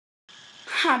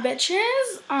Hi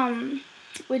bitches.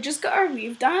 We just got our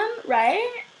weave done,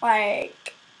 right?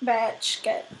 Like, bitch,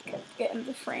 get in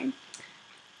the frame.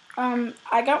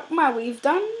 I got my weave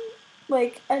done,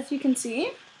 like, as you can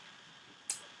see.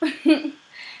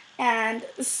 And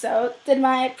so did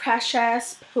my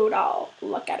precious poodle.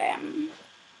 Look at him.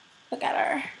 Look at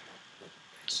her.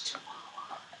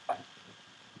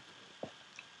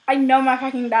 I know my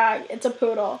fucking dog. It's a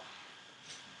poodle.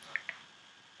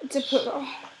 It's a poodle.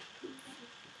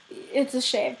 It's a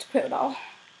shaved poodle.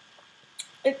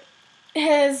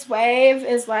 Her wave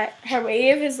is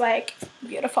like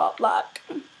beautiful. Look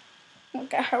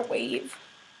at her wave.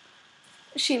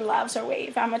 She loves her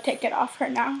wave. I'm gonna take it off her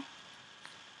now,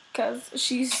 cause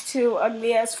she's too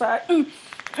ugly as fuck.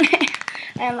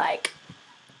 And like,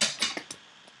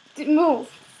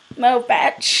 move,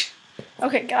 bitch.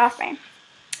 Okay, get off me.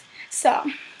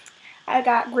 So, I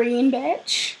got green,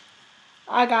 bitch.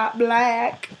 I got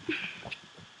black,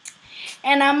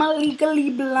 and I'm a legally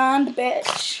blonde,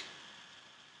 bitch.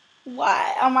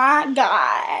 What? Oh my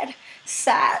god.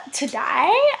 Sad to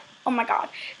die? Oh my god.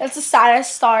 It's the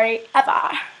saddest story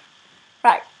ever.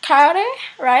 Right, Coyote?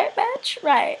 Right, bitch?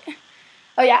 Right.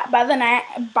 Oh yeah, by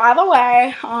the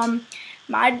way,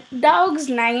 my dog's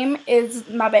name is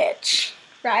my bitch.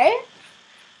 Right?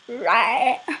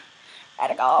 Right.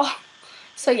 Gotta go.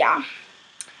 So yeah,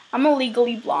 I'm a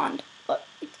legally blonde. Look.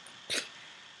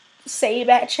 Say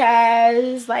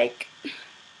bitches, like,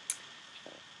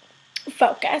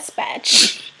 focus,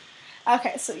 bitch.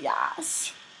 Okay, so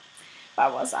yes.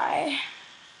 Where was I?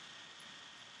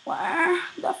 Where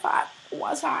the fuck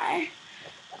was I?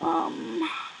 Oh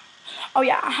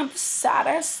yeah, I have the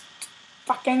saddest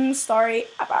fucking story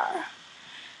ever.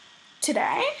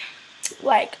 Today,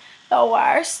 like, the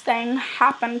worst thing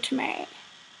happened to me.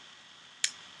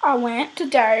 I went to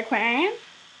Dairy Queen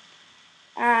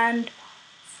and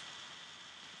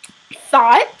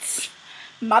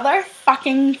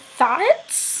motherfucking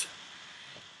thoughts.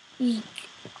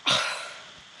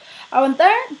 I went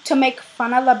there to make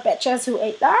fun of the bitches who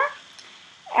ate there,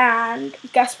 and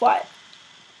guess what?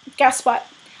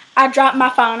 I dropped my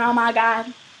phone. Oh my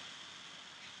god.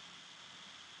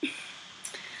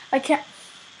 I can't.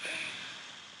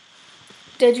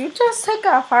 Did you just take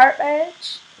a fart,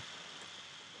 bitch?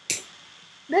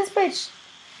 This bitch.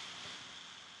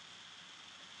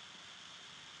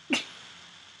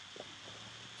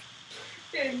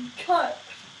 Cut.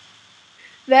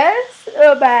 This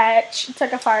bitch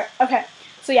took a fart. Okay,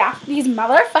 so yeah, these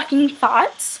motherfucking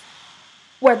thoughts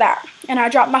were there, and I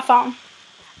dropped my phone.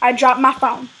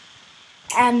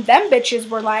 And them bitches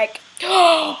were like,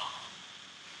 oh,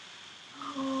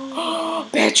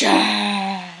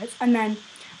 bitches. And then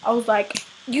I was like,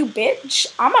 you bitch,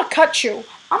 I'ma cut you.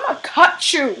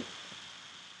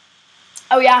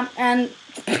 Oh yeah, and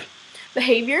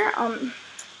behavior,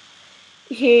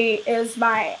 he is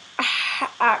my,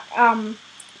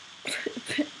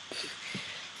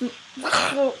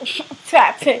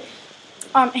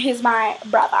 he's my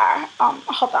brother.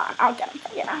 Hold on, I'll get him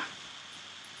for you.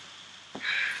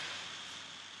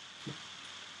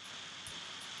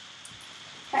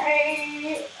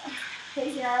 Hey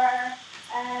here,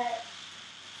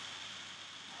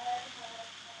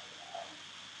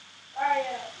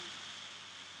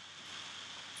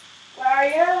 where are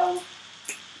you?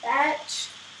 Bitch.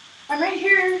 I'm right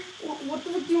here. What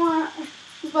the fuck do you want? I'm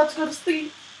about to go to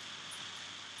sleep.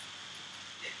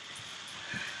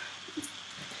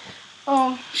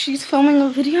 Oh, she's filming a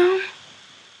video?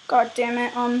 God damn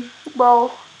it.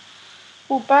 Well,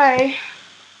 bye.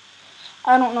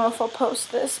 I don't know if I'll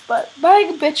post this, but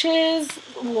bye, bitches.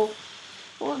 Well,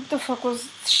 what the fuck was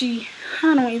she?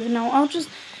 I don't even know. I'll just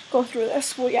go through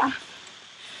this. Well, yeah.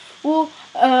 Well,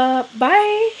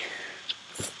 bye.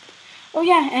 Oh,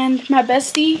 yeah, and my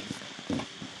bestie,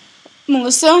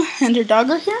 Melissa, and her dog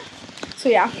are here. So,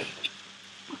 yeah.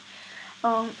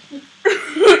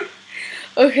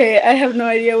 Okay, I have no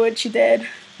idea what she did.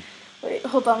 Wait,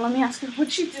 hold on, let me ask her.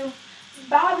 What'd she do?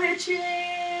 Bye,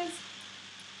 bitches!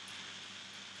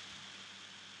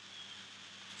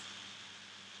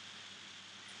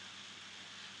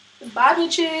 Bye,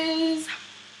 bitches!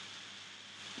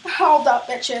 Hold up,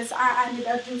 bitches. I need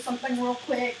to do something real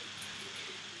quick.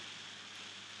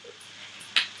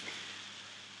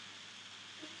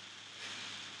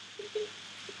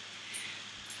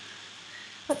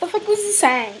 What the fuck was he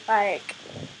saying? Like,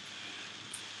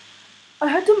 I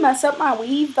had to mess up my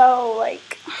weave, though.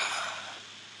 Like,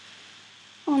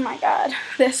 oh my god.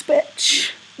 This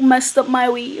bitch messed up my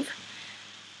weave.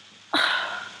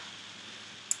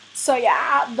 So,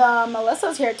 yeah, the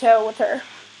Melissa's here, too, with her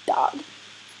dog,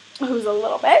 who's a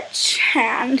little bitch.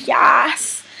 And,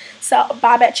 yes, So,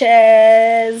 bye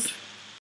bitches.